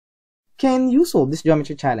can you solve this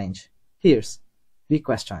geometry challenge? Here's the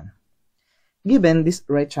question. Given this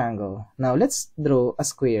right triangle, now let's draw a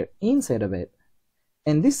square inside of it.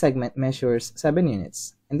 And this segment measures 7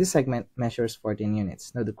 units, and this segment measures 14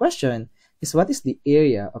 units. Now the question is, what is the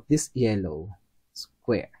area of this yellow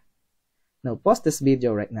square? Now pause this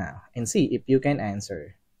video right now and see if you can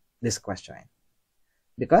answer this question,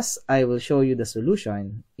 because I will show you the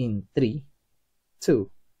solution in 3,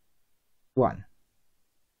 2, 1.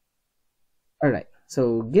 Alright,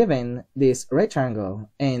 so given this right triangle,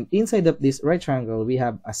 and inside of this right triangle we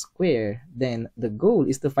have a square, then the goal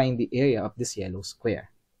is to find the area of this yellow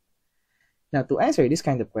square. Now to answer this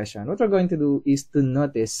kind of question, what we're going to do is to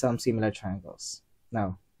notice some similar triangles.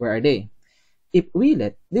 Now, where are they? If we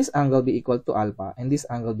let this angle be equal to alpha and this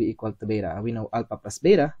angle be equal to beta, we know alpha plus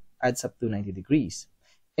beta adds up to 90 degrees.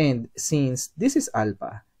 And since this is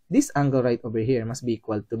alpha, this angle right over here must be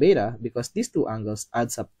equal to beta, because these two angles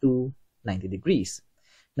adds up to 90 degrees.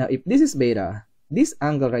 Now, if this is beta, this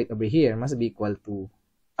angle right over here must be equal to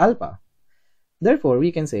alpha. Therefore,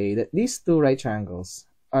 we can say that these two right triangles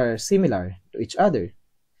are similar to each other.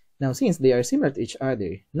 Now, since they are similar to each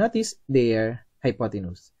other, notice their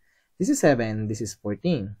hypotenuse. This is 7, this is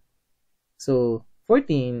 14. So,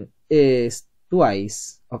 14 is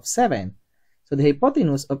twice of 7. So, the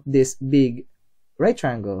hypotenuse of this big right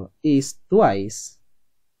triangle is twice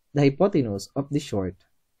the hypotenuse of the short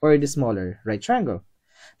or the smaller right triangle.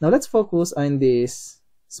 Now, let's focus on this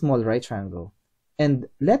small right triangle and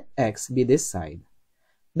let x be this side.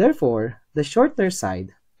 Therefore, the shorter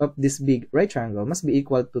side of this big right triangle must be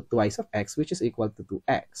equal to twice of x, which is equal to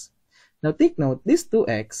 2x. Now, take note, this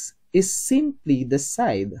 2x is simply the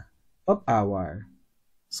side of our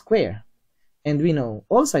square. And we know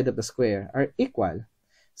all sides of the square are equal.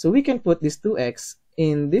 So we can put this 2x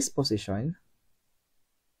in this position.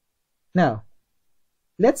 Now,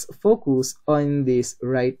 let's focus on this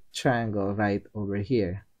right triangle right over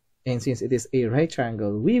here. And since it is a right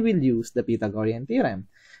triangle, we will use the Pythagorean theorem.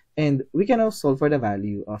 And we can now solve for the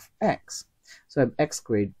value of x. So I have x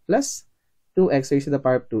squared plus 2x raised to the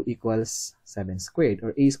power of 2 equals 7 squared,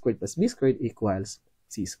 or a squared plus b squared equals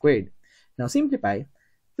c squared. Now simplify,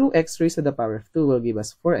 2x raised to the power of 2 will give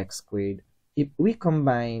us 4x squared. If we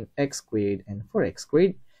combine x squared and 4x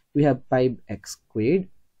squared, we have 5x squared.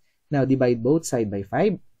 Now divide both sides by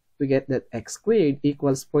 5, we get that x squared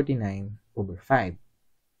equals 49 over 5.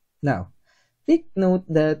 Now, take note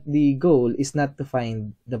that the goal is not to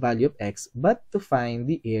find the value of x, but to find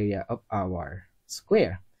the area of our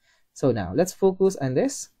square. So now, let's focus on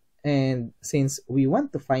this. And since we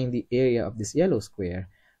want to find the area of this yellow square,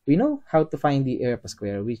 we know how to find the area of a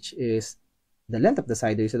square, which is the length of the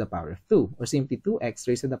side raised to the power of 2, or simply 2x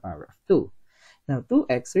raised to the power of 2. Now,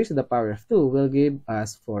 2x raised to the power of 2 will give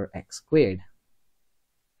us 4x squared.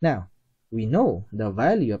 Now, we know the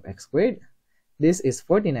value of x squared. This is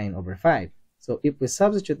 49 over 5. So, if we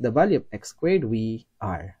substitute the value of x squared, we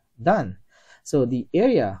are done. So, the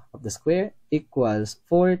area of the square equals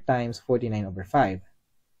 4 times 49 over 5.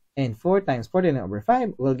 And 4 times 49 over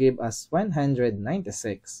 5 will give us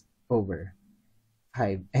 196 over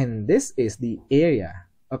 5. And this is the area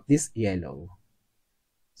of this yellow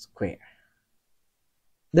square.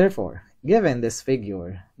 Therefore, given this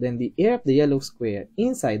figure, then the area of the yellow square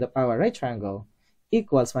inside of our right triangle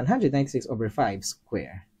equals 196 over 5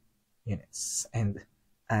 square units. And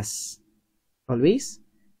as always,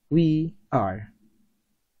 we are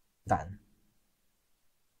done.